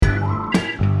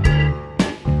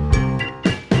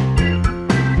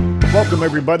Welcome,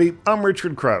 everybody. I'm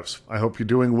Richard Krause. I hope you're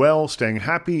doing well, staying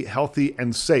happy, healthy,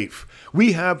 and safe.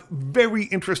 We have very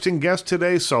interesting guests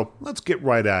today, so let's get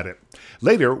right at it.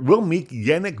 Later, we'll meet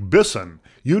Yannick Bisson.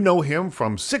 You know him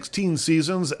from 16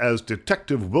 seasons as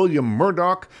Detective William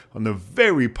Murdoch on the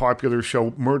very popular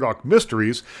show Murdoch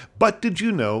Mysteries, but did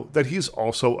you know that he's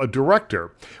also a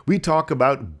director? We talk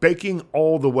about Baking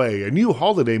All the Way, a new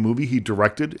holiday movie he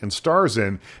directed and stars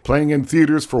in, playing in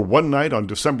theaters for one night on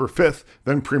December 5th,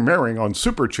 then premiering on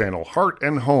Super Channel Heart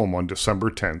and Home on December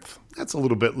 10th. That's a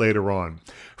little bit later on.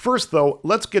 First, though,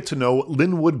 let's get to know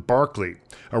Linwood Barclay.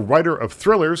 A writer of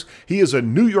thrillers, he is a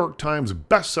New York Times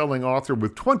best-selling author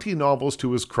with 20 novels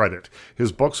to his credit.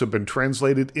 His books have been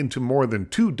translated into more than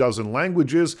 24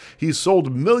 languages. He's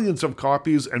sold millions of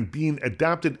copies and been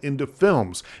adapted into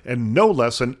films, and no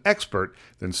less an expert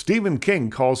than Stephen King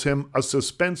calls him a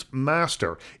suspense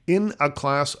master in a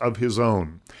class of his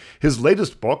own. His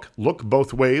latest book, Look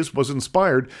Both Ways, was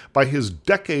inspired by his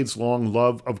decades-long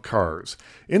love of cars.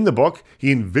 In the book,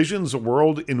 he envisions a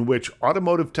world in which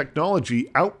automotive technology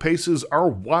outpaces our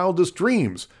wildest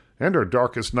dreams and our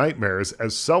darkest nightmares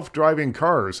as self-driving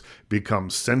cars become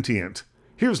sentient.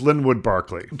 Here's Linwood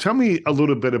Barclay. Tell me a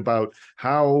little bit about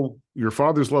how your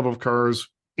father's love of cars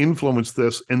influenced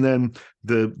this, and then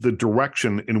the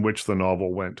direction in which the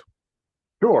novel went.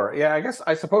 Sure. Yeah,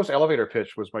 I suppose Elevator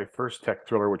Pitch was my first tech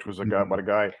thriller, which was about a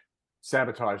guy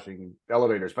sabotaging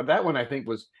elevators. But that one, I think,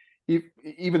 was,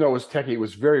 even though it was techie, it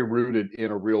was very rooted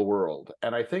in a real world.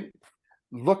 And I think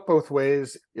Look Both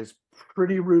Ways is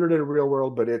pretty rooted in a real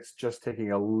world, but it's just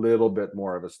taking a little bit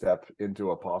more of a step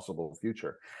into a possible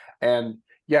future. And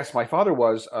yes, my father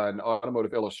was an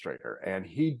automotive illustrator, and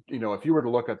he, if you were to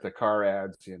look at the car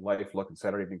ads in Life, Look, and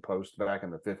Saturday Evening Post back in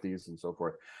the 50s and so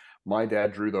forth, my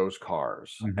dad drew those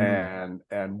cars. And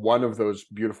one of those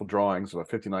beautiful drawings of a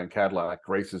 59 Cadillac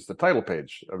graces the title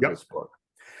page of this book.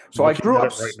 So I grew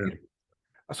up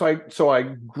I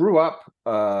grew up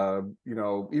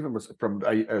even from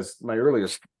as my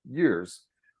earliest years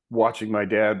watching my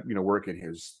dad work in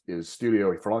his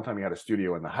studio. For a long time he had a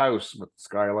studio in the house with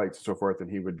skylights and so forth,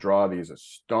 and he would draw these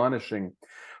astonishing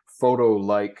photo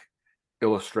like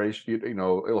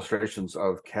illustrations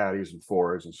of caddies and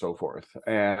Fords and so forth.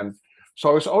 And so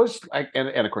I was always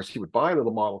and of course he would buy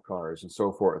little model cars and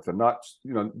so forth, and not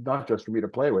just for me to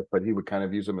play with, but he would kind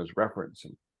of use them as reference.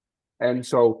 And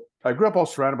so I grew up all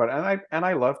surrounded by it, and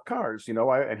I loved cars. He and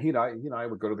I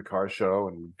would go to the car show,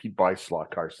 and he'd buy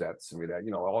slot car sets, and we'd have,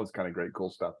 all this kind of great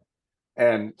cool stuff.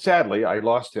 And sadly, I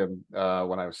lost him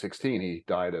when I was 16. He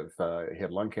died of he had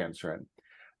lung cancer,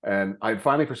 and I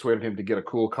finally persuaded him to get a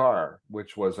cool car,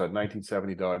 which was a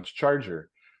 1970 Dodge Charger,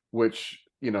 which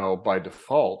by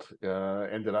default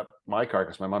ended up my car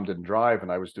because my mom didn't drive,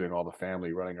 and I was doing all the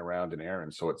family running around in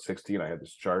errands. So at 16, I had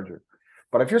this Charger.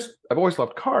 But I've always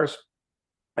loved cars.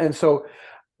 And so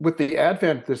with the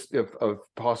advent of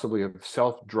possibly of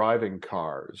self-driving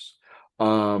cars,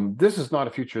 this is not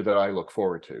a future that I look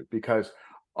forward to, because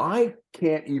I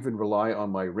can't even rely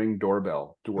on my Ring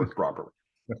doorbell to work properly.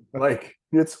 Like,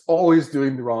 it's always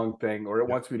doing the wrong thing, or it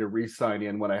wants me to re-sign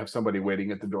in when I have somebody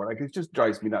waiting at the door. Like, it just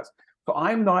drives me nuts. So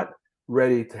I'm not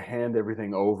ready to hand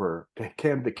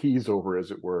the keys over,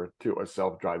 as it were, to a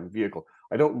self-driving vehicle.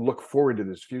 I don't look forward to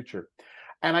this future.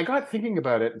 And I got thinking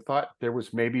about it and thought there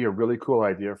was maybe a really cool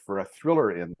idea for a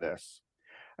thriller in this.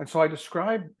 And so I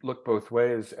described Look Both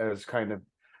Ways as kind of,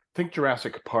 think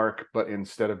Jurassic Park, but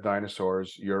instead of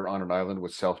dinosaurs, you're on an island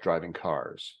with self-driving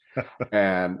cars.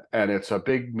 and it's a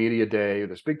big media day.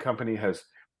 This big company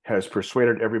has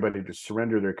persuaded everybody to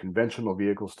surrender their conventional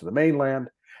vehicles to the mainland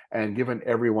and given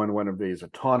everyone one of these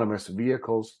autonomous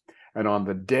vehicles. And on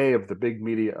the day of the big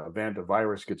media event, a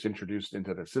virus gets introduced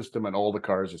into the system, and all the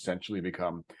cars essentially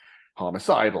become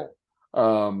homicidal.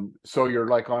 So you're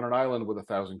like on an island with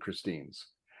 1,000 Christines.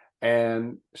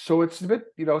 And so it's a bit,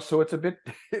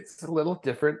 it's a little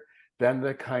different than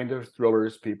the kind of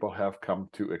thrillers people have come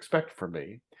to expect from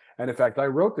me. And in fact, I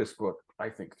wrote this book, I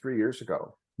think 3 years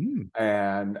ago.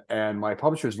 And my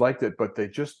publishers liked it, but they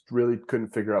just really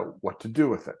couldn't figure out what to do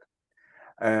with it.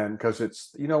 And because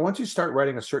it's, once you start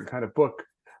writing a certain kind of book,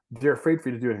 they're afraid for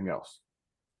you to do anything else.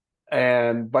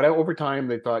 But over time,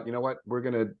 they thought, you know what, we're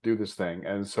going to do this thing.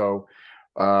 And so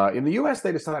in the US,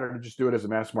 they decided to just do it as a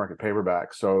mass market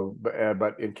paperback. So,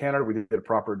 but in Canada, we did a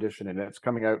proper edition, and it's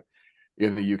coming out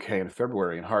in the UK in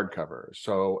February in hardcover.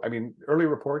 So, I mean, early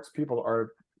reports,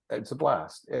 it's a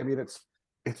blast. I mean,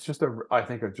 it's just I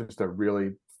think it's just a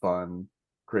really fun,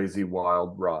 crazy,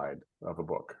 wild ride of a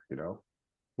book,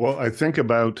 Well, I think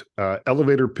about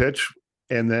Elevator Pitch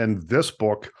and then this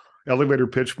book. Elevator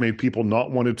Pitch made people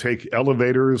not want to take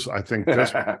elevators. I think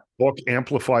this book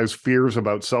amplifies fears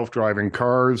about self-driving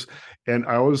cars. And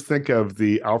I always think of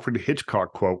the Alfred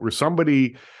Hitchcock quote where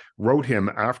somebody wrote him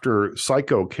after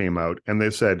Psycho came out, and they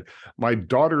said, "My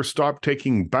daughter stopped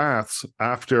taking baths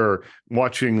after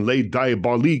watching Les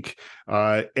Diaboliques,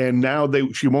 and now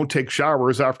she won't take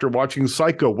showers after watching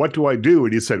Psycho. What do I do?"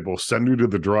 And he said, "Well, send her to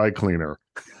the dry cleaner."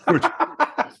 Which,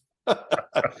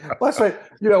 Plus,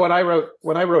 when I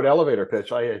wrote Elevator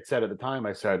Pitch, I had said at the time,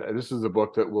 I said, this is a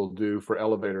book that will do for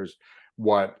elevators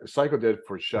what Psycho did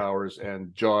for showers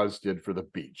and Jaws did for the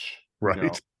beach.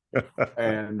 right.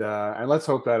 And let's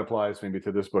hope that applies maybe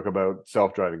to this book about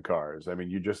self-driving cars. I mean,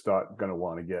 you're just not going to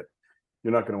want to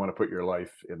you're not going to want to put your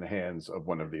life in the hands of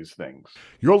one of these things.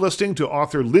 You're listening to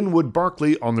author Linwood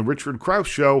Barclay on The Richard Crouse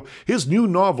Show. His new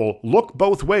novel, Look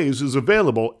Both Ways, is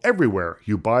available everywhere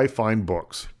you buy fine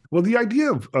books. Well, the idea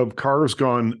of cars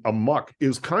gone amok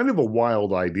is kind of a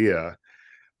wild idea.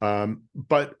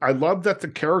 But I love that the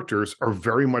characters are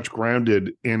very much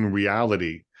grounded in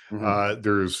reality.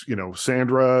 There's,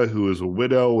 Sandra, who is a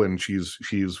widow, and she's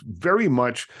very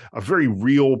much a very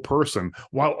real person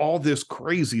while all this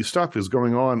crazy stuff is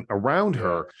going on around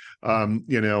her.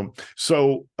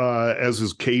 So as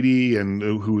is Katie, and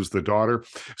who's the daughter.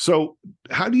 So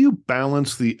how do you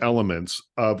balance the elements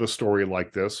of a story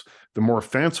like this, the more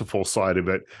fanciful side of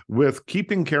it, with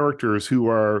keeping characters who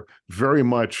are very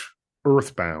much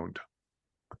earthbound?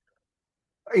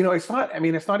 It's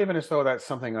not even as though that's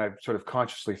something I've sort of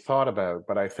consciously thought about,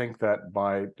 but I think that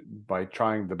by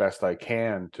trying the best I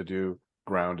can to do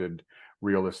grounded,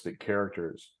 realistic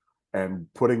characters and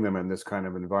putting them in this kind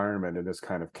of environment, in this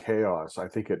kind of chaos,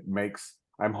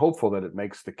 I'm hopeful that it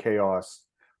makes the chaos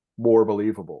more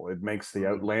believable. It makes the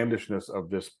outlandishness of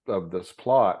this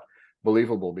plot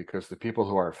believable, because the people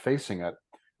who are facing it,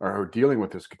 or who are dealing with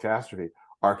this catastrophe,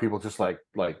 are people just like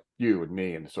you and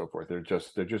me and so forth. They're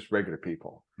just regular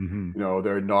people.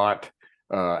 They're not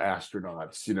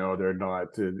astronauts. They're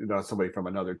not somebody from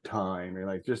another time.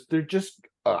 They're just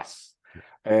us.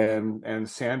 And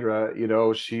Sandra,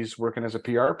 she's working as a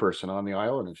PR person on the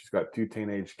island, and she's got 2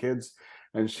 teenage kids,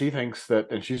 and she thinks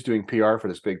and she's doing PR for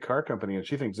this big car company, and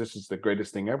she thinks this is the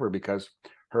greatest thing ever because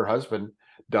her husband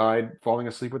died falling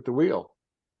asleep at the wheel.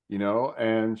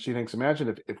 And she thinks,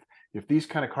 imagine if these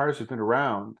kind of cars had been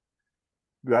around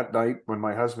that night when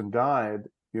my husband died,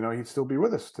 he'd still be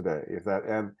with us today.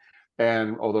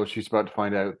 And although she's about to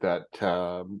find out that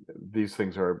these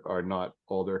things are not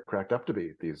all they're cracked up to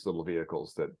be, these little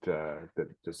vehicles that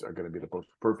just are going to be the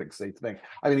perfect safe thing.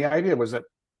 I mean, the idea was that,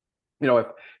 if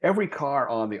every car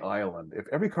on the island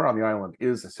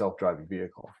is a self-driving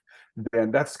vehicle,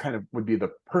 then that's would be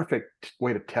the perfect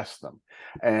way to test them.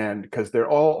 And because they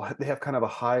have kind of a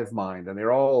hive mind, and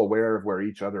they're all aware of where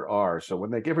each other are. So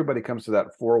when everybody comes to that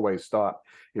 4-way stop,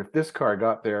 if this car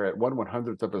got there at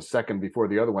 1/100th of a second before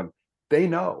the other one, they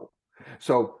know.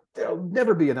 So there'll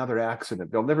never be another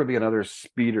accident. There'll never be another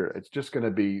speeder. It's just going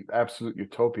to be absolute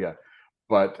utopia,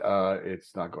 but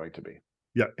it's not going to be.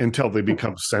 Yeah, until they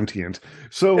become sentient.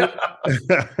 So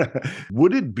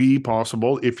would it be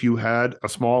possible, if you had a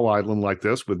small island like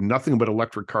this with nothing but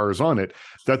electric cars on it,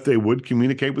 that they would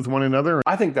communicate with one another?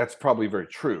 I think that's probably very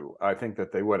true. I think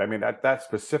that they would. I mean, that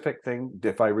specific thing,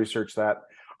 if I research that,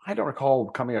 I don't recall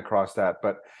coming across that,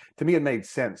 but to me, it made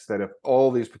sense that if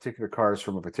all these particular cars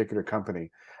from a particular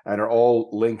company and are all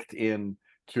linked in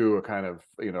to a kind of,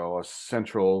 a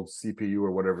central CPU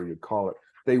or whatever you'd call it,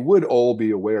 they would all be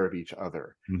aware of each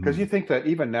other. Because you think that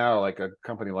even now, like a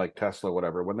company like Tesla,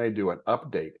 whatever, when they do an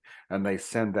update and they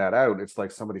send that out, it's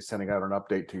like somebody sending out an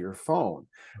update to your phone,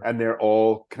 and they're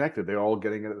all connected. They're all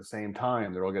getting it at the same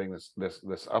time. They're all getting this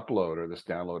upload or this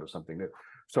download of something new.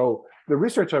 So the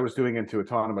research I was doing into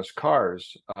autonomous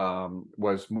cars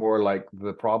was more like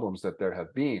the problems that there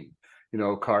have been,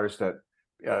 cars that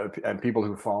and people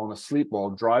who've fallen asleep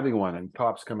while driving one, and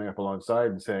cops coming up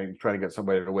alongside and trying to get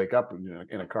somebody to wake up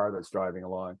in a car that's driving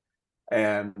along,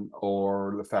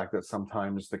 or the fact that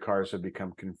sometimes the cars have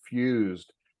become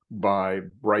confused by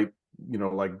bright,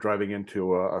 like driving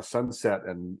into a sunset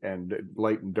and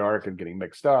light and dark and getting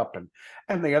mixed up.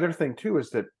 And the other thing too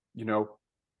is that,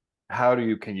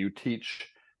 can you teach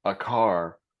a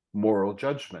car moral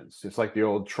judgments? It's like the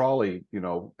old trolley,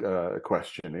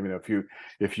 question. I mean,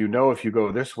 if you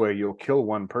go this way, you'll kill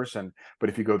one person, but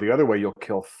if you go the other way, you'll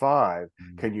kill 5.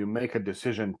 Can you make a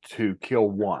decision to kill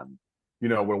one?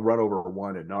 We'll run over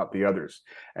one and not the others.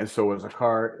 And so is a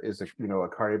car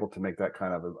able to make that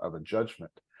kind of a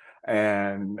judgment?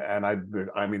 And I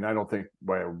mean, I don't think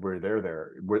we're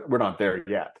there. We're not there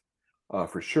yet,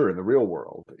 for sure, in the real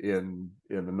world. In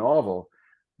the novel,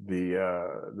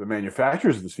 the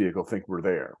manufacturers of this vehicle think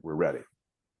we're ready.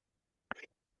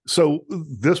 So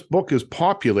this book is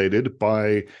populated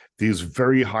by these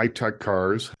very high-tech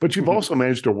cars, but you've also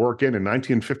managed to work in a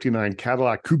 1959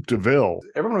 Cadillac Coupe de Ville.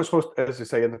 Everyone was supposed to, as they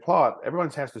say in the plot,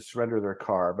 everyone has to surrender their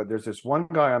car, but there's this one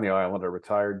guy on the island, a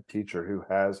retired teacher, who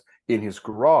has in his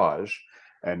garage,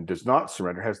 and does not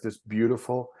surrender, has this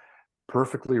beautiful,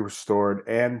 perfectly restored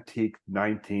antique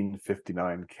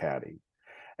 1959 Caddy.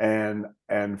 And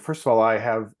first of all, I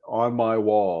have on my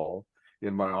wall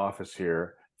in my office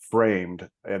here framed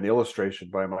an illustration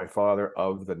by my father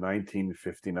of the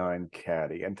 1959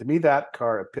 Caddy. And to me, that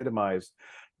car epitomized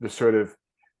the sort of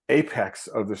apex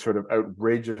of the sort of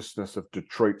outrageousness of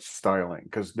Detroit styling,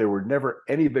 because there were never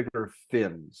any bigger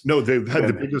fins. No, they've had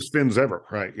the biggest fins ever,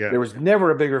 right? Yeah. There was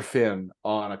never a bigger fin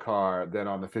on a car than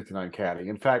on the 59 Caddy.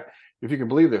 In fact, if you can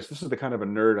believe this is the kind of a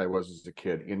nerd I was as a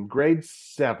kid. In grade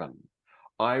 7,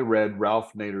 I read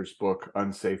Ralph Nader's book,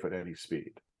 Unsafe at Any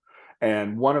Speed.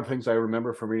 And one of the things I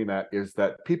remember from reading that is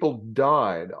that people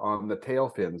died on the tail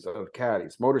fins of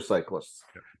caddies, motorcyclists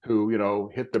who,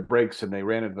 hit the brakes and they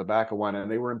ran into the back of one and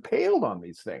they were impaled on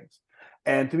these things.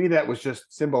 And to me, that was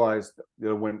just symbolized,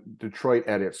 when Detroit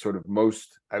at its sort of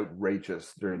most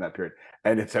outrageous during that period.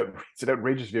 And it's an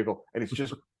outrageous vehicle, and it's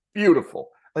just beautiful.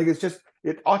 Like,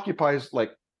 it occupies like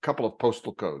a couple of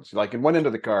postal codes. Like, in one end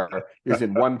of the car is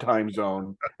in one time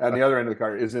zone, and the other end of the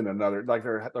car is in another. Like,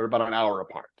 they're about an hour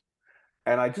apart.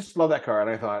 And I just love that car.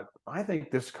 And I thought, I think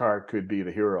this car could be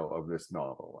the hero of this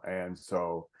novel. And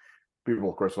so people,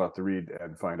 of course, will have to read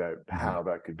and find out how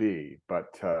that could be. But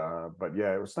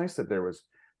yeah, it was nice that there was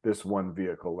this one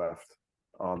vehicle left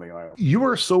on the island. You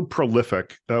are so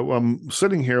prolific. I'm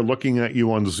sitting here looking at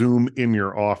you on Zoom in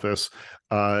your office,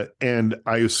 and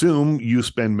I assume you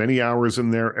spend many hours in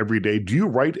there every day. Do you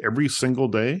write every single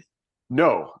day?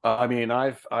 No, I'm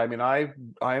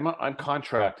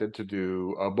contracted to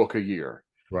do a book a year.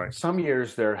 Right. Some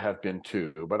years there have been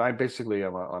 2, but I basically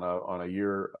am on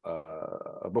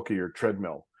a book a year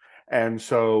treadmill. And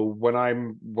so when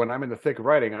I'm in the thick of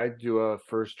writing, I do a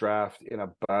first draft in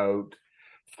about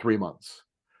 3 months.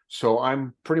 So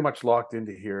I'm pretty much locked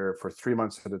into here for 3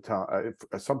 months at a time,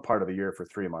 some part of the year for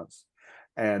 3 months.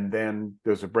 And then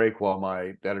there's a break while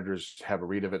my editors have a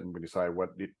read of it and we decide what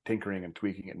tinkering and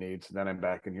tweaking it needs. And then I'm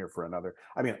back in here for another.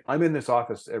 I mean, I'm in this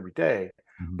office every day,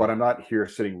 but I'm not here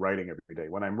sitting writing every day.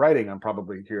 When I'm writing, I'm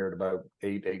probably here at about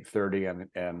 8:30,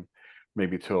 and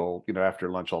maybe till after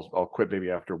lunch. I'll quit maybe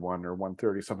after 1 or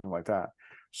 1:30, something like that.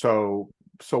 So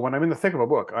when I'm in the thick of a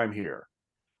book, I'm here,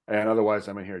 and otherwise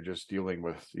I'm in here just dealing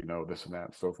with this and that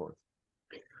and so forth.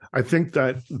 I think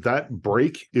that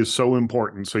break is so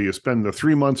important. So you spend the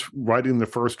 3 months writing the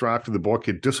first draft of the book,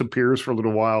 it disappears for a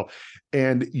little while,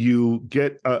 and you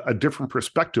get a different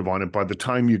perspective on it by the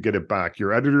time you get it back.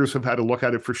 Your editors have had to look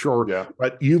at it for sure,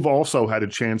 but you've also had a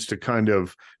chance to kind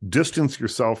of distance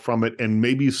yourself from it and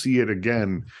maybe see it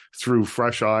again through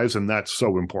fresh eyes, and that's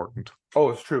so important. Oh,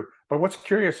 it's true. But what's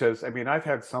curious is, I've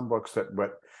had some books that,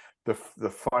 the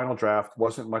final draft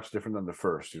wasn't much different than the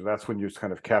first. That's when you just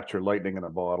kind of capture lightning in a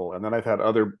bottle. And then I've had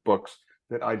other books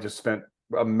that I just spent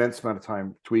an immense amount of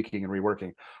time tweaking and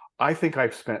reworking. I think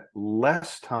I've spent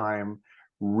less time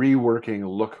reworking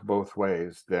Look Both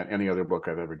Ways than any other book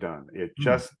I've ever done. It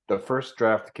just, the first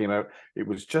draft came out, it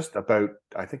was just about,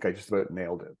 I think I just about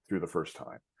nailed it through the first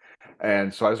time.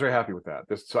 And so I was very happy with that.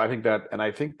 So I think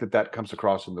that comes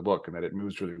across in the book, and that it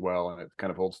moves really well and it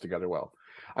kind of holds together well.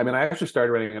 I actually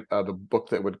started writing the book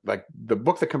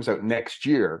that comes out next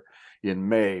year in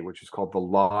May, which is called The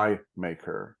Lie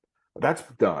Maker. That's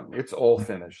done. It's all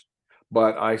finished.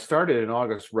 But I started in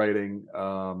August writing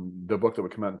the book that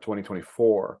would come out in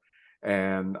 2024.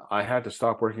 And I had to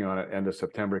stop working on it end of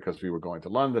September because we were going to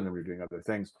London and we were doing other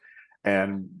things.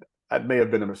 And that may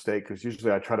have been a mistake, because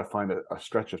usually I try to find a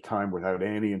stretch of time without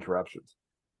any interruptions.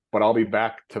 But I'll be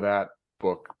back to that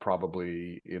book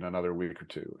probably in another week or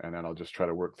 2, and then I'll just try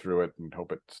to work through it and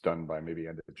hope it's done by maybe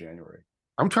end of January.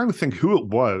 I'm trying to think who it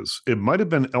was. It might have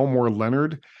been Elmore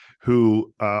Leonard,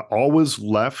 who always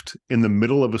left in the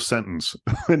middle of a sentence.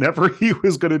 Whenever he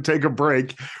was going to take a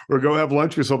break or go have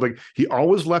lunch or something, he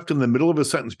always left in the middle of a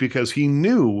sentence because he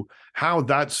knew how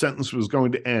that sentence was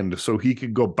going to end. So he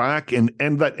could go back and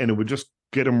end that, and it would just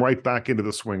get him right back into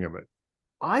the swing of it.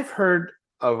 I've heard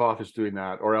of authors doing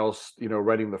that, or else,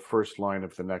 writing the first line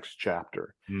of the next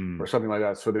chapter or something like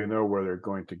that, so they know where they're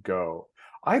going to go.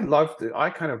 I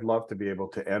kind of love to be able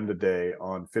to end a day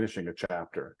on finishing a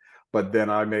chapter, but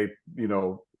then I may,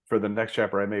 for the next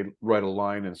chapter, I may write a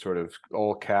line in sort of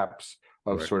all caps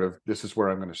of sort of, this is where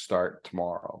I'm going to start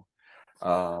tomorrow.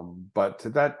 But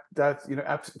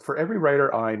that's, for every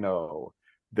writer I know,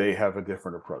 they have a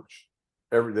different approach.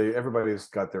 Everybody's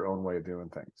got their own way of doing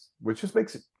things, which just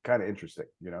makes it kind of interesting,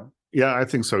 you know? Yeah, I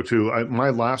think so too. My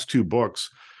last two books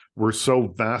were so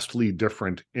vastly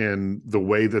different in the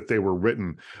way that they were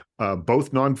written,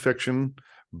 both nonfiction,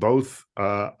 both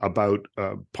about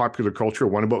popular culture,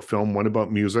 one about film, one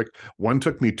about music. One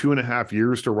took me 2.5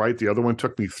 years to write, the other one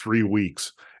took me 3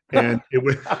 weeks. And it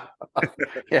was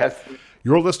Yes.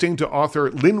 You're listening to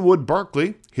author Linwood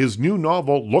Barclay. His new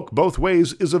novel, Look Both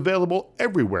Ways, is available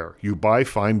everywhere you buy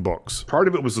fine books. Part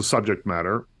of it was the subject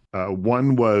matter.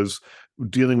 One was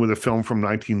dealing with a film from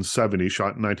 1970,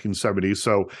 shot in 1970,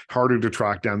 so harder to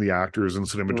track down the actors and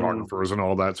cinematographers and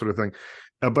all that sort of thing.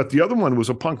 But the other one was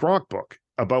a punk rock book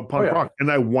about punk rock,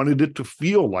 and I wanted it to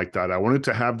feel like that. I wanted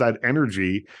to have that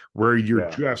energy where you're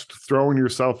just throwing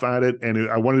yourself at it, and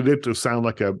I wanted it to sound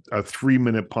like a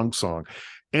 3-minute punk song.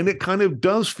 And it kind of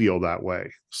does feel that way.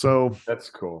 So that's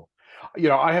cool. You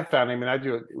know, I have found, I mean, I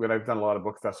do it when I've done a lot of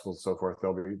book festivals and so forth.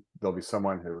 There'll be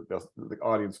someone who the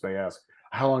audience may ask,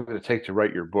 how long did it take to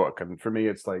write your book? And for me,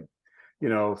 it's like,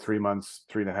 3 months,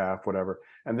 3.5, whatever.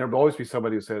 And there'll always be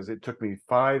somebody who says, it took me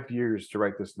 5 years to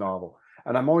write this novel.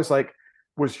 And I'm always like,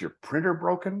 was your printer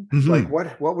broken? Like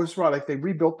what was wrong? Like they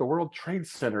rebuilt the World Trade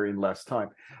Center in less time.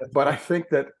 But I think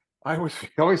that I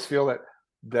always feel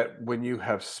that when you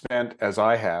have spent, as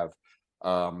I have,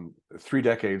 3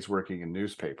 decades working in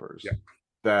newspapers,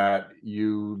 that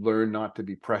you learn not to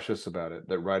be precious about it,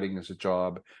 that writing is a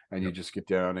job and you just get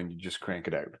down and you just crank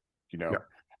it out,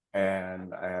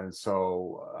 and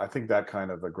so I think that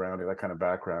kind of that kind of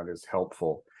background is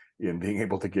helpful in being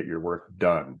able to get your work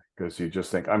done, because you just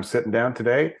think, I'm sitting down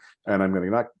today and I'm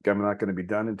not going to be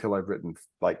done until I've written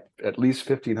like at least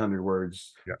 1,500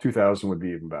 words. 2,000 would be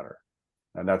even better.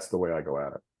 And that's the way I go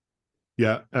at it.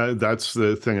 Yeah, that's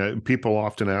the thing. People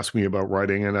often ask me about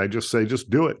writing, and I just say, just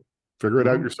do it. Figure it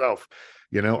out yourself.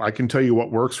 I can tell you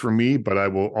what works for me, but I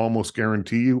will almost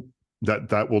guarantee you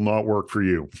that will not work for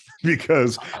you,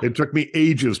 because it took me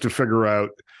ages to figure out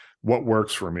what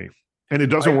works for me. And it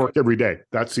doesn't work every day.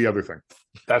 That's the other thing.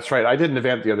 That's right. I did an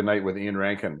event the other night with Ian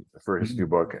Rankin for his new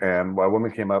book. And a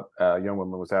woman came up, a young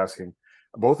woman was asking,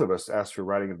 both of us asked for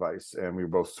writing advice, and we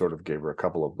both sort of gave her a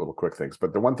couple of little quick things.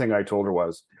 But the one thing I told her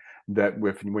was that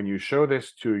when you show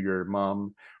this to your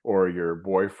mom or your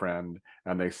boyfriend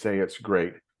and they say it's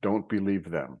great, don't believe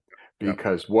them,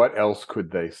 because what else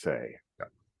could they say?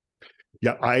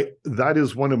 Yeah, that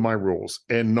is one of my rules,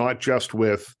 and not just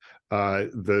with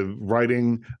the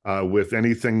writing, with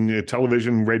anything,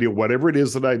 television, radio, whatever it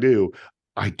is that I do.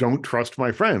 I don't trust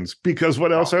my friends, because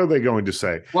what else are they going to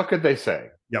say? What could they say?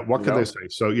 Yeah, what could they say?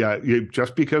 So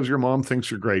just because your mom thinks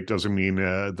you're great doesn't mean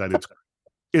that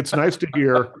it's nice to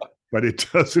hear, but it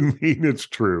doesn't mean it's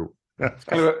true.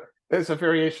 It's a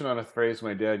variation on a phrase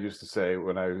my dad used to say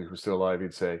when I was still alive.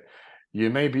 He'd say, "You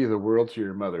may be the world to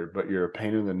your mother, but you're a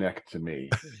pain in the neck to me."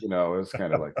 It was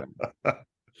kind of like that.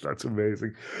 That's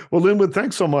amazing. Well, Linwood,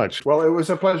 thanks so much. Well, it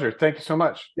was a pleasure. Thank you so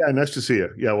much. Yeah, nice to see you.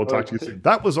 Yeah, we'll talk to you soon.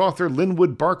 That was author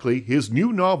Linwood Barclay. His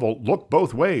new novel, Look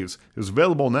Both Ways, is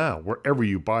available now wherever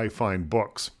you buy fine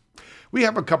books. We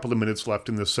have a couple of minutes left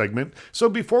in this segment, so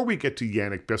before we get to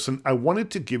Yannick Bisson, I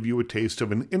wanted to give you a taste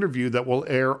of an interview that will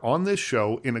air on this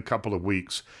show in a couple of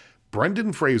weeks.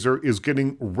 Brendan Fraser is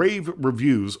getting rave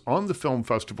reviews on the film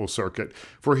festival circuit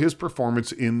for his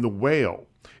performance in The Whale.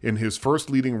 In his first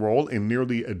leading role in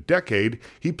nearly a decade,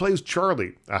 he plays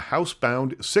Charlie, a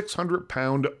housebound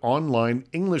 600-pound online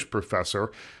English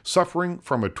professor suffering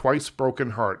from a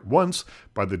twice-broken heart, once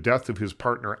by the death of his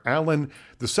partner Alan,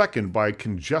 the second by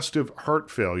congestive heart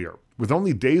failure. With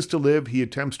only days to live, he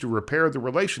attempts to repair the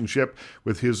relationship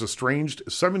with his estranged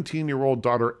 17-year-old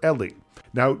daughter Ellie.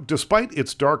 Now, despite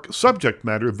its dark subject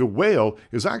matter, The Whale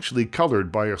is actually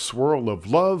colored by a swirl of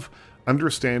love,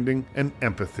 understanding, and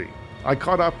empathy. I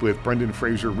caught up with Brendan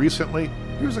Fraser recently.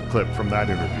 Here's a clip from that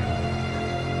interview.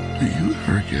 Do you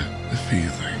ever get the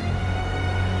feeling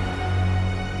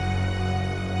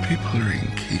people are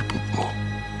incapable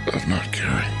of not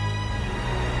caring?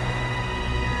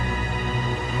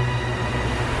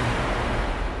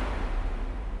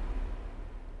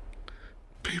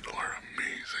 People are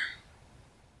amazing.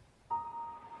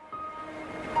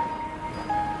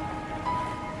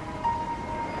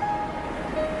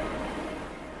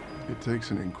 It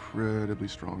takes an incredibly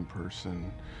strong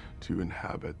person to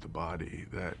inhabit the body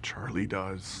that Charlie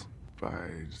does, by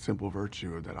simple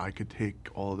virtue that I could take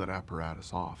all of that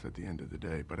apparatus off at the end of the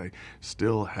day, but I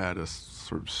still had a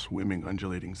sort of swimming,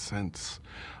 undulating sense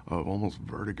of almost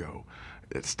vertigo.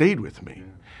 It stayed with me.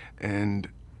 And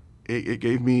it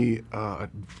gave me a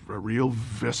real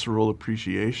visceral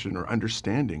appreciation or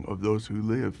understanding of those who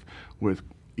live with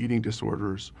eating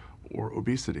disorders or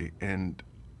obesity. And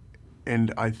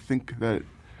I think that,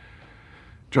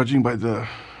 judging by the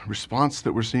response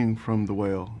that we're seeing from The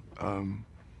Whale,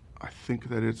 I think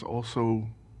that it's also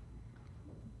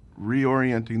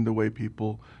reorienting the way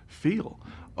people feel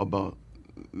about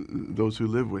those who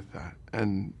live with that.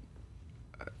 And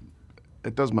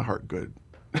it does my heart good.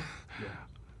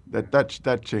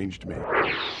 That changed me.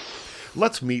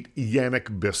 Let's meet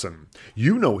Yannick Bisson.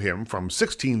 You know him from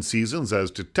 16 seasons as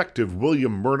Detective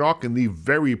William Murdoch in the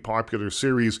very popular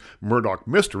series Murdoch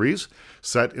Mysteries.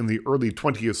 Set in the early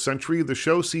 20th century, the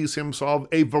show sees him solve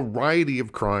a variety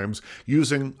of crimes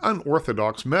using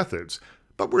unorthodox methods.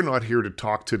 But we're not here to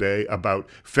talk today about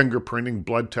fingerprinting,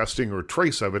 blood testing, or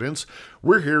trace evidence.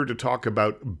 We're here to talk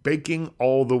about Baking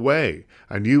All the Way,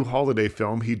 a new holiday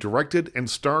film he directed and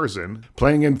stars in,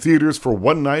 playing in theaters for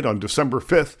one night on December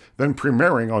 5th, then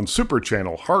premiering on Super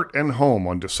Channel Heart and Home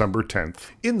on December 10th.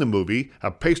 In the movie,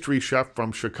 a pastry chef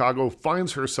from Chicago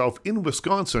finds herself in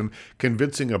Wisconsin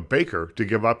convincing a baker to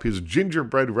give up his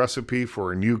gingerbread recipe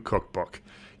for a new cookbook.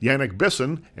 Yannick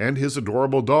Bisson and his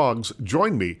adorable dogs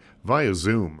join me via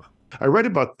Zoom. I read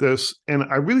about this, and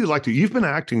I really liked it. You've been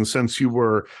acting since you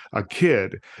were a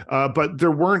kid, but there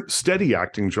weren't steady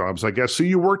acting jobs, I guess. So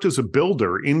you worked as a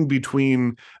builder in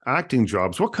between acting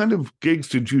jobs. What kind of gigs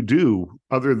did you do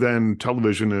other than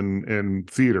television and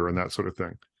theater and that sort of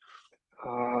thing?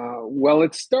 Well,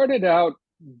 it started out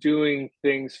doing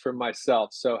things for myself,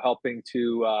 so helping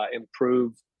to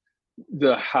improve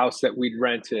the house that we'd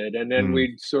rented, and then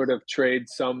we'd sort of trade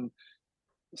some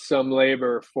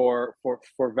labor for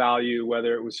value,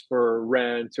 whether it was for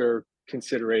rent or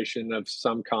consideration of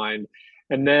some kind.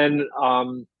 And then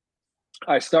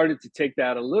I started to take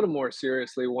that a little more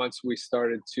seriously once we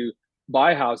started to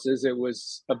buy houses. It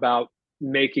was about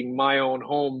making my own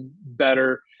home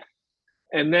better.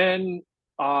 And then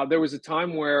there was a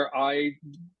time where I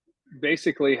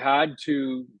basically had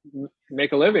to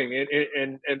make a living,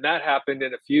 and that happened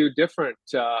in a few different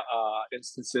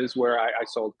instances where I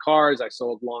sold cars, I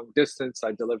sold long distance,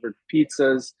 I delivered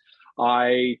pizzas,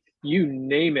 you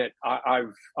name it,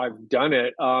 I've done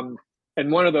it. And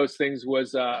one of those things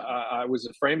was I was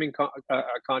a framing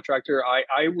contractor.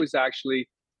 I was actually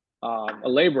a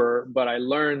laborer, but I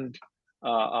learned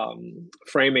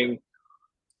framing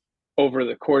over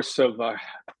the course of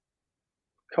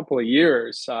couple of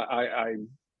years. I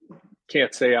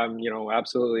can't say I'm,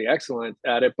 absolutely excellent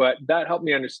at it, but that helped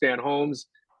me understand homes,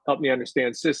 helped me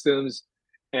understand systems,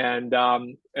 and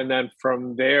then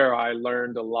from there I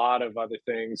learned a lot of other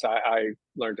things. I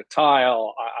learned to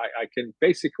tile. I can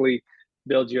basically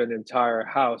build you an entire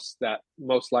house that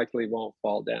most likely won't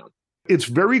fall down. It's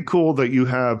very cool that you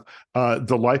have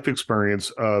the life experience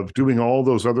of doing all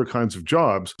those other kinds of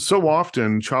jobs. So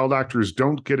often, child actors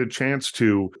don't get a chance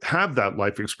to have that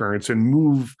life experience and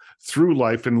move through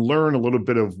life and learn a little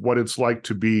bit of what it's like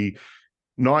to be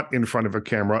not in front of a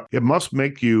camera. It must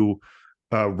make you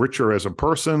richer as a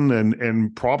person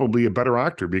and probably a better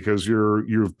actor because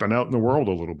you've been out in the world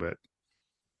a little bit.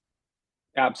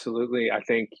 Absolutely. I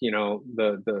think,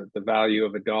 the value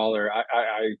of a dollar.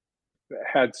 I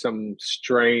had some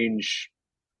strange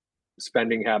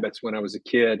spending habits when I was a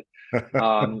kid.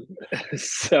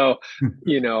 So,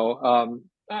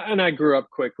 and I grew up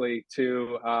quickly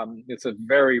too. It's a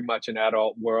very much an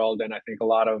adult world. And I think a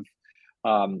lot of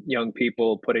young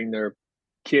people putting their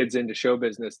kids into show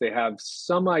business, they have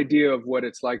some idea of what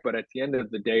it's like. But at the end of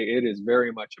the day, it is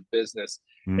very much a business,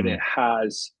 and it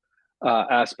has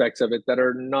aspects of it that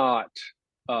are not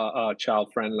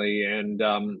child friendly. And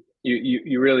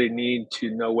you really need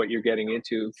to know what you're getting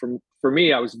into. For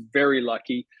me, I was very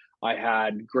lucky. I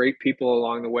had great people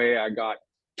along the way. I got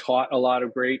taught a lot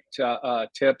of great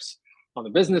tips on the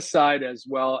business side as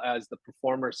well as the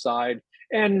performer side,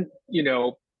 and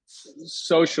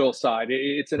social side.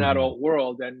 It's an adult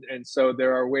world, and so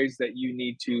there are ways that you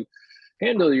need to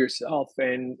handle yourself,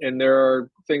 and there are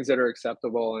things that are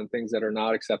acceptable and things that are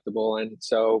not acceptable. And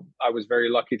so I was very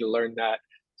lucky to learn that.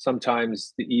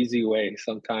 Sometimes the easy way,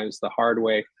 sometimes the hard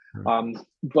way.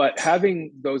 But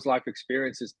having those life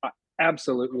experiences, I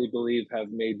absolutely believe have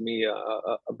made me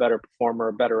a better performer,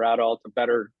 a better adult, a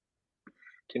better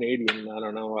Canadian. I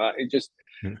don't know. It just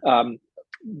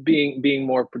being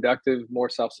more productive, more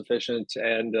self-sufficient,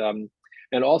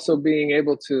 and also being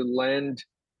able to lend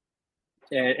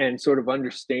and sort of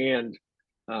understand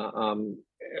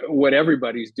what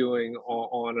everybody's doing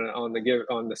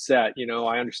on the set.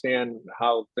 I understand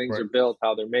how things are built,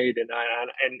 how they're made, and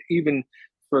even,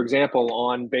 for example,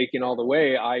 on Baking All the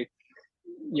Way, I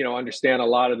understand a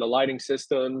lot of the lighting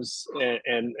systems,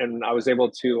 and I was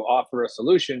able to offer a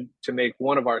solution to make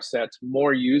one of our sets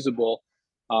more usable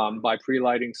by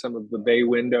pre-lighting some of the bay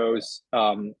windows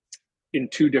in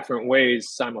two different ways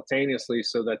simultaneously,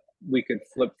 so that we could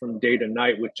flip from day to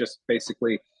night with just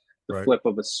basically the Right. flip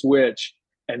of a switch,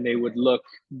 and they would look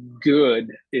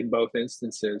good in both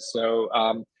instances. So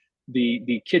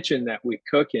the kitchen that we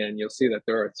cook in, you'll see that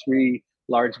there are three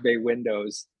large bay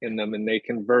windows in them, and they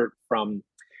convert from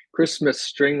Christmas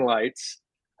string lights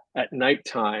at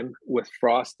nighttime with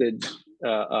frosted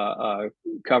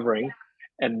covering,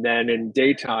 and then in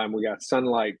daytime we got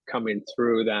sunlight coming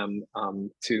through them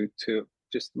to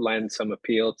just lend some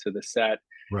appeal to the set.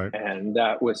 Right. And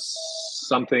that was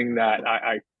something that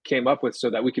I came up with so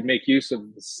that we could make use of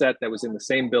the set that was in the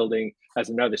same building as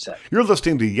another set. You're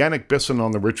listening to Yannick Bisson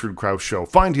on The Richard Krause Show.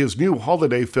 Find his new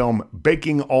holiday film,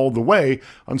 Baking All the Way,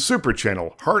 on Super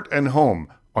Channel, Heart and Home,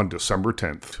 on December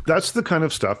 10th. That's the kind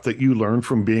of stuff that you learn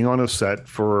from being on a set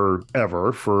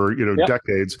forever, for Yep.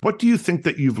 decades. What do you think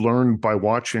that you've learned by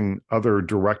watching other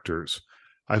directors?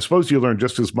 I suppose you learn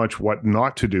just as much what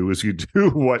not to do as you do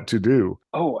what to do.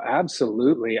 Oh,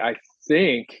 absolutely. I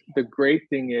think the great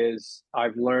thing is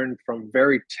I've learned from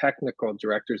very technical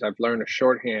directors. I've learned a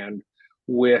shorthand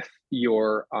with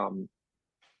your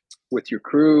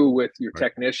crew, with your Right.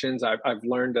 technicians. I've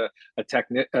learned a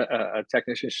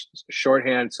technician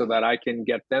shorthand so that I can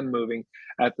get them moving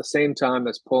at the same time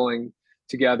as pulling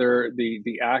together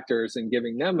the actors and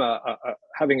giving them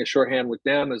having a shorthand with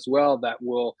them as well that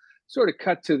will sort of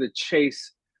cut to the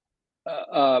chase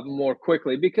more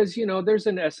quickly, because there's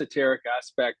an esoteric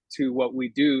aspect to what we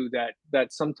do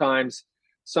that sometimes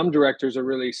some directors are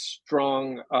really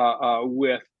strong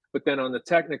with, but then on the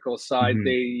technical side, Mhm.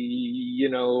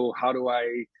 they how do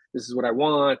I, this is what I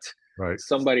want, Right.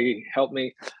 somebody help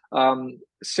me.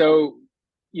 So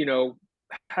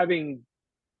having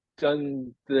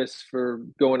done this for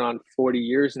going on 40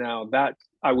 years now, that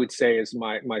I would say is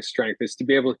my strength, is to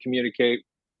be able to communicate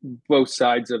both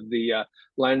sides of the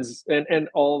lens and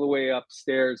all the way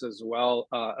upstairs as well,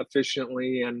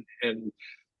 efficiently, and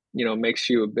makes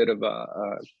you a bit of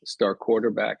a star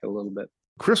quarterback a little bit.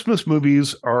 Christmas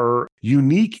movies are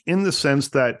unique in the sense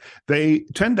that they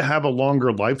tend to have a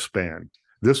longer lifespan.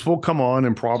 This will come on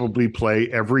and probably play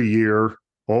every year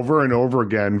over and over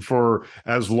again for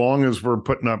as long as we're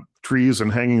putting up trees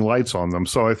and hanging lights on them.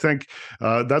 So I think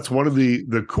that's one of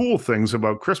the cool things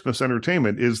about Christmas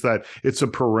entertainment, is that it's a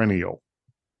perennial.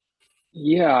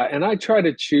 Yeah, and I try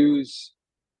to choose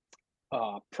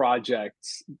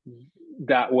projects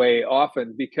that way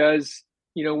often, because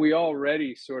we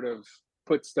already sort of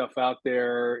put stuff out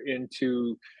there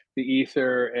into the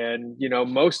ether, and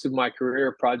most of my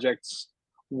career projects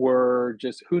were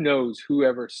just, who knows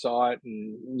whoever saw it,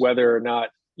 and whether or not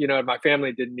my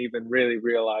family didn't even really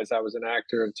realize I was an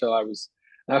actor until I was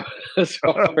a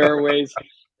fair ways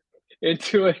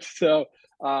into it. So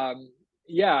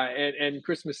yeah, and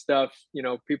Christmas stuff,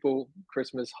 people,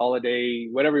 Christmas holiday,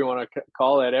 whatever you want to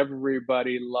call it,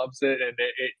 everybody loves it, and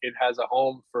it has a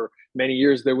home for many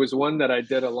years. There was one that I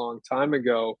did a long time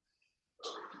ago,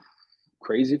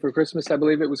 Crazy for Christmas, I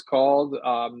believe it was called,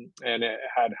 and it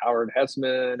had Howard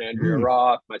Hessman, Andrea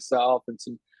Roth, myself, and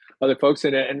some other folks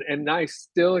in it, and I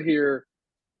still hear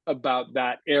about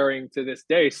that airing to this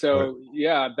day. So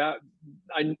yeah, that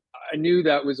I knew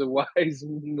that was a wise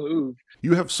move.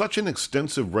 You have such an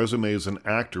extensive resume as an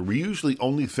actor. We usually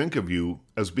only think of you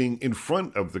as being in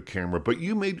front of the camera, but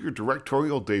you made your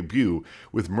directorial debut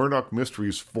with Murdoch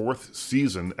Mysteries' 4th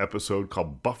season episode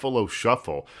called Buffalo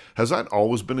Shuffle. Has that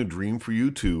always been a dream for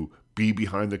you, to be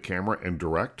behind the camera and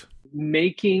direct?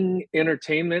 Making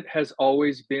entertainment has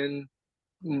always been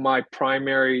my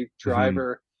primary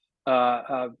driver.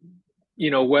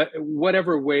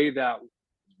 Whatever way that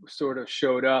sort of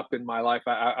showed up in my life,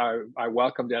 I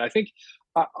welcomed it. I think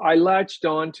I latched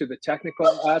on to the technical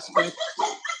aspect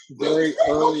very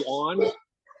early on.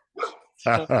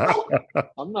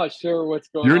 I'm not sure what's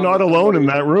going on. You're not alone in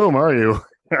that room, are you?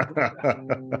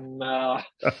 Nah,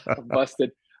 I'm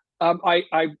busted.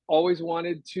 I always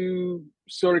wanted to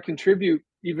sort of contribute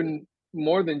even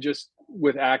more than just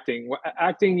with acting.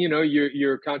 Acting,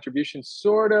 your contribution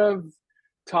sort of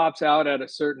tops out at a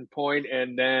certain point,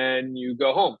 and then you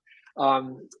go home.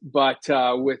 But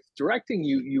with directing,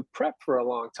 you prep for a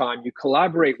long time. You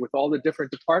collaborate with all the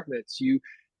different departments.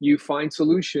 You find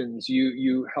solutions.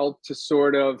 You help to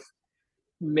sort of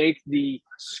make the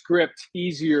script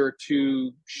easier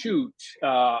to shoot,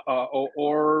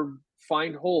 or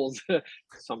find holes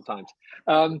sometimes.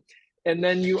 And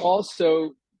then you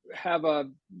also have a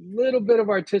little bit of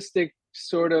artistic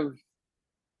sort of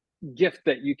gift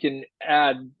that you can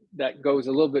add that goes a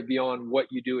little bit beyond what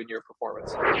you do in your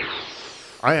performance.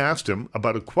 I asked him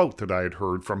about a quote that I had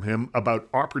heard from him about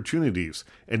opportunities,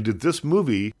 and did this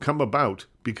movie come about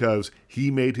because he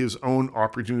made his own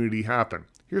opportunity happen?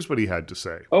 Here's what he had to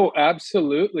say. Oh,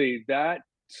 absolutely. That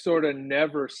sort of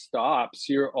never stops.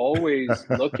 You're always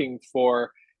looking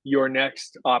for your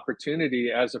next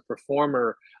opportunity as a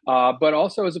performer, but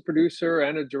also as a producer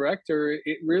and a director.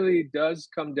 It really does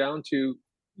come down to,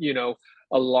 you know,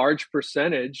 a large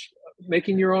percentage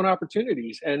making your own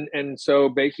opportunities. And so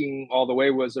Baking All the Way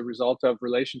was a result of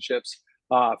relationships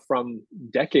from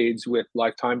decades with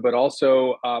Lifetime, but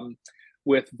also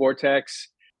with Vortex.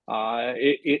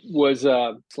 It was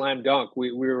a slam dunk.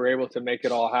 We were able to make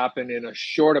it all happen in a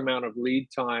short amount of lead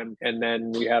time, and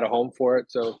then we had a home for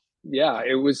it. So yeah,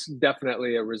 it was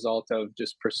definitely a result of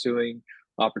just pursuing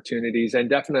opportunities and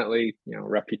definitely, you know,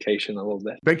 reputation a little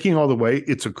bit. Baking All the Way,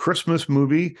 it's a Christmas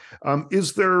movie.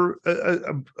 Is there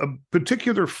a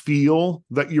particular feel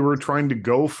that you were trying to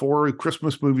go for?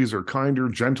 Christmas movies are kinder,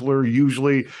 gentler,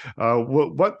 usually.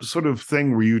 What sort of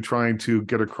thing were you trying to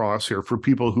get across here for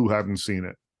people who haven't seen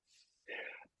it?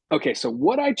 Okay, so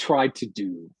what I tried to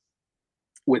do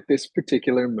with this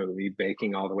particular movie,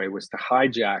 Baking All the Way, was to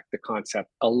hijack the concept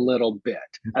a little bit,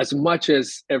 as much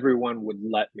as everyone would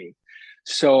let me.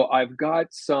 So I've got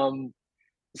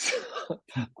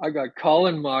I got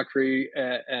Colin Mockery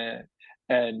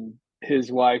and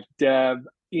his wife Deb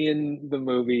in the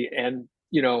movie, and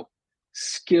you know,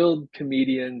 skilled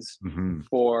comedians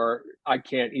for I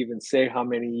can't even say how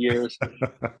many years.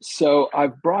 So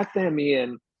I've brought them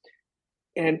in,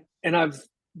 and I've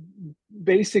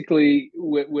basically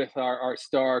with our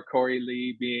star Corey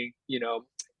Lee being, you know,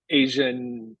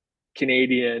 Asian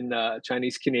Canadian,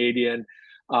 Chinese Canadian.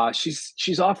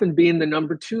 She's often being the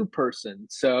number two person.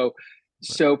 So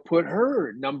put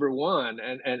her number one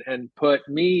and put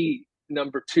me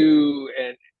number two,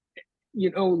 and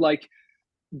you know, like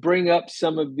bring up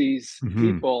some of these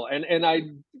people, and I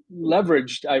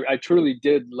truly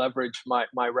did leverage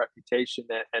my reputation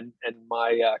and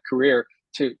my career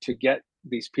to get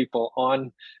these people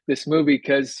on this movie,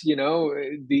 because you know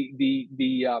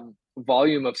the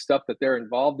volume of stuff that they're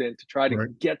involved in to try to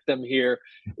get them here,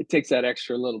 it takes that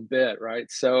extra little bit, right?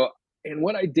 So, and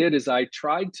what I did is I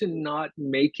tried to not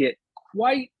make it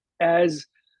quite as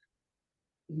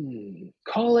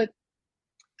call it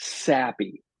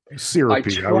sappy,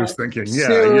 Syrupy, I was thinking.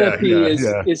 Syrupy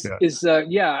is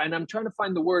and I'm trying to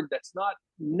find the word that's not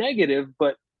negative,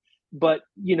 but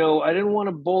you know, I didn't want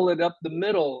to bowl it up the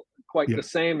middle quite the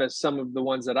same as some of the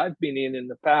ones that I've been in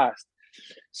the past.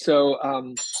 So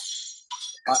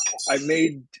I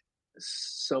made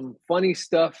some funny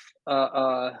stuff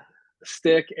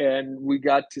stick, and we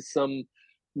got to some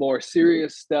more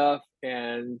serious stuff,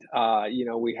 and you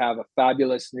know, we have a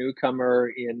fabulous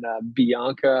newcomer in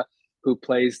Bianca, who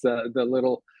plays the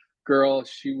little girl.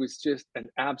 She was just an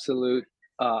absolute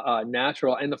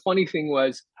natural. And the funny thing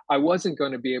was, I wasn't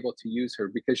going to be able to use her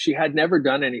because she had never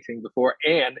done anything before,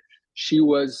 and she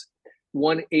was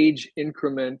one age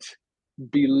increment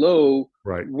below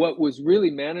what was really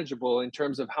manageable in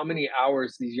terms of how many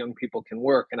hours these young people can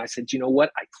work. And I said, you know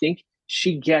what? I think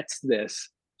she gets this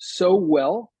so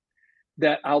well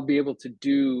that I'll be able to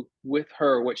do with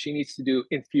her what she needs to do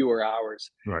in fewer hours.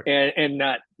 And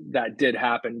that did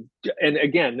happen. And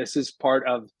again, this is part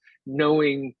of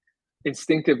knowing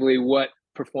instinctively what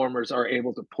performers are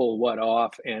able to pull what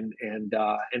off, and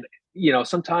you know,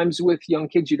 sometimes with young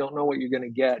kids you don't know what you're going to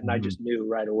get, and I just knew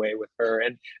right away with her.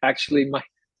 And actually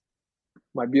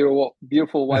my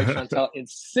beautiful wife Chantal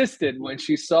insisted when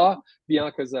she saw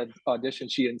Bianca's audition,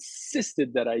 she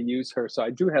insisted that I use her, so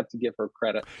I do have to give her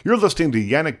credit. You're listening to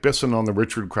Yannick Bisson on The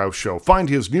Richard Crouse Show. Find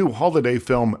his new holiday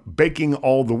film, Baking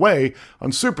All the Way,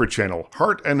 on Super Channel,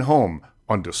 Heart and Home,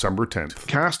 on December 10th.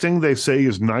 Casting, they say,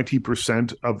 is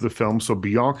 90% of the film. So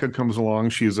Bianca comes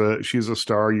along. She's a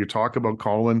star. You talk about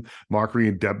Colin Mockery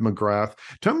and Deb McGrath.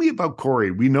 Tell me about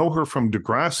Corey. We know her from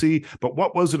Degrassi, but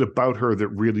what was it about her that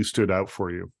really stood out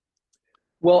for you?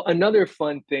 Well, another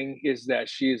fun thing is that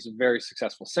she is a very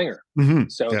successful singer.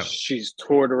 She's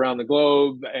toured around the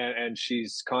globe, and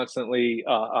she's constantly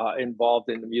involved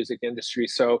in the music industry.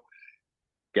 So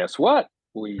guess what?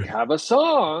 We have a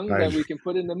song that we can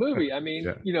put in the movie. I mean,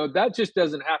 you know, that just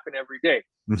doesn't happen every day.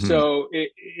 So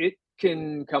it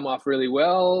can come off really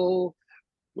well,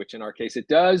 which in our case it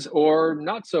does, or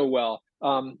not so well.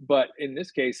 But in this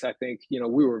case, I think, you know,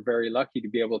 we were very lucky to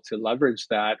be able to leverage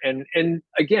that. And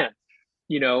again,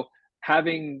 you know,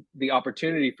 having the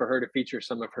opportunity for her to feature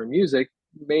some of her music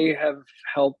may have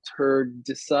helped her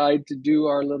decide to do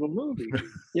our little movie,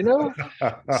 you know?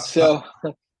 So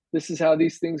this is how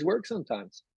these things work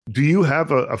sometimes. Do you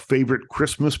have a favorite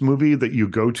Christmas movie that you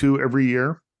go to every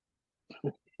year?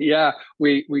 Yeah,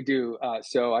 we do.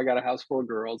 So I got a house full of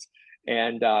girls,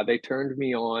 and they turned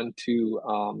me on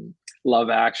to Love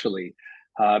Actually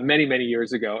many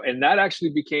years ago, and that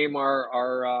actually became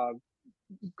our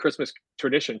Christmas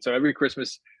tradition. So every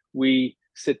Christmas we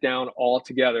sit down all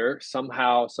together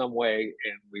somehow, some way,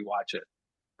 and we watch it.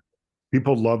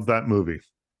 People love that movie.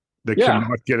 They Yeah,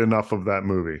 cannot get enough of that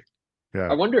movie. I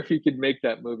Yeah. wonder if you could make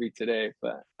that movie today,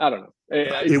 but I don't know.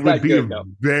 It It's would that be a good though.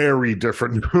 very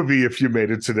different movie if you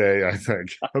made it today, I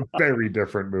think. A very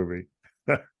different movie.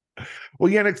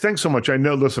 Well, Yannick, thanks so much. I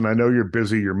know, listen, I know you're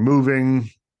busy, you're moving.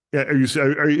 Yeah,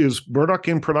 is Murdoch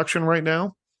in production right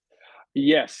now?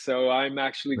 Yes, so I'm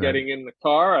actually Right. getting in the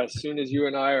car as soon as you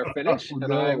and I are Oh, finished, and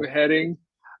no.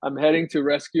 I'm heading to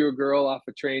rescue a girl off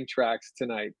of train tracks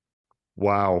tonight.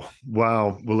 Wow.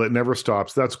 Wow. Well, it never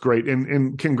stops. That's great.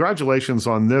 And congratulations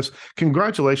on this.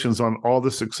 Congratulations on all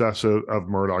the success of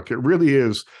Murdoch. It really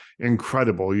is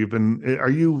incredible. Are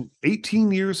you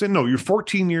 18 years in? No, you're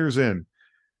 14 years in.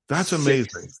 That's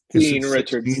amazing. Is it 16,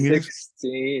 Richard, 16 years?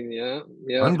 16. Yeah,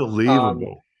 yeah. Um,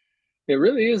 Unbelievable. it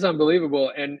really is unbelievable.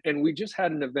 And we just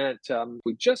had an event.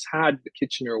 We just had the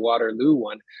Kitchener Waterloo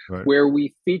one, Right. where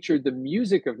we featured the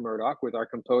music of Murdoch with our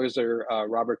composer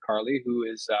Robert Carley, who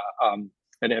is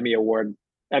an Emmy Award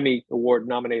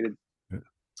nominated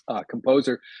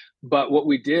composer. But what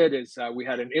we did is we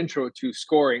had an intro to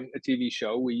scoring a TV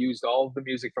show. We used all of the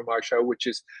music from our show, which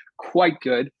is quite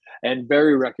good and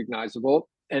very recognizable.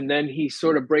 And then he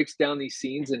sort of breaks down these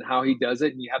scenes and how he does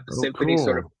it. And you have the Oh, symphony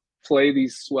sort of cool. play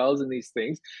these swells and these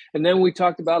things. And then we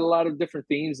talked about a lot of different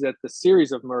themes that the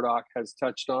series of Murdoch has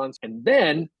touched on. And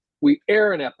then we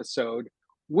air an episode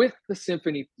with the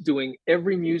symphony doing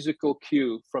every musical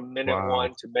cue from minute Wow.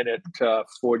 1 to minute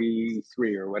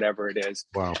 43 or whatever it is.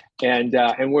 Wow. And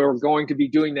we're going to be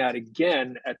doing that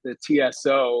again at the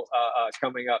TSO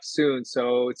coming up soon.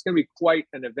 So it's going to be quite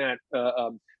an event.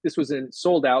 This was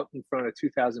sold out in front of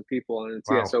 2,000 people, and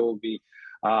the Wow. TSO will be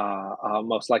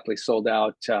most likely sold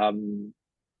out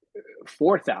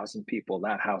 4,000 people,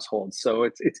 that household. So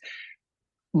it's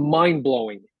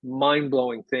mind-blowing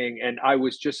thing. And I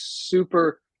was just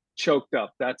super choked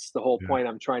up. That's the whole Yeah. point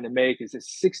I'm trying to make, is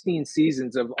it's 16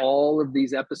 seasons of all of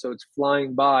these episodes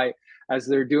flying by as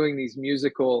they're doing these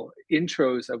musical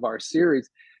intros of our series.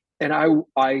 And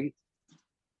I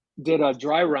did a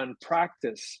dry run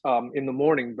practice in the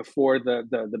morning before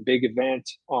the big event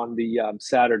on the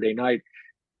Saturday night,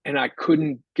 and I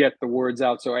couldn't get the words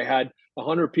out. So I had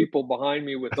 100 people behind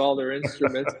me with all their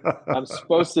instruments. I'm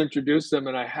supposed to introduce them,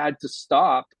 and I had to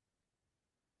stop.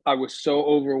 I was so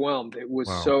overwhelmed. It was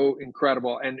Wow. so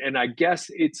incredible. And I guess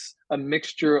it's a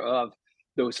mixture of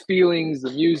those feelings,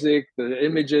 the music, the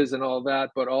images, and all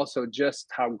that, but also just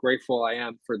how grateful I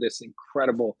am for this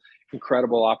incredible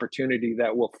opportunity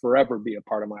that will forever be a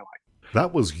part of my life.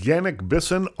 That was Yannick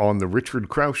Bisson on The Richard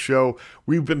Krause Show.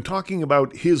 We've been talking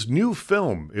about his new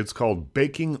film. It's called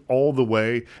Baking All the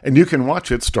Way, and you can watch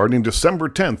it starting December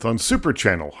 10th on Super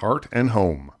Channel, Heart and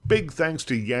Home. Big thanks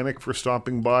to Yannick for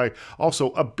stopping by.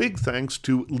 Also, a big thanks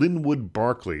to Linwood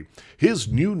Barclay. His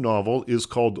new novel is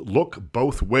called Look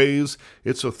Both Ways.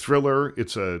 It's a thriller.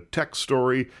 It's a tech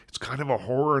story. It's kind of a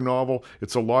horror novel.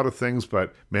 It's a lot of things,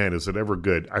 but man, is it ever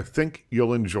good. I think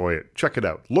you'll enjoy it. Check it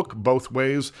out. Look Both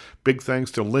Ways. Big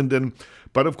thanks to Lyndon.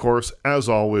 But of course, as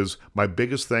always, my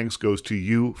biggest thanks goes to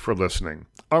you for listening.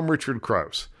 I'm Richard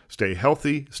Krause. Stay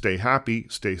healthy, stay happy,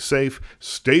 stay safe,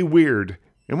 stay weird,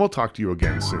 and we'll talk to you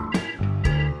again soon.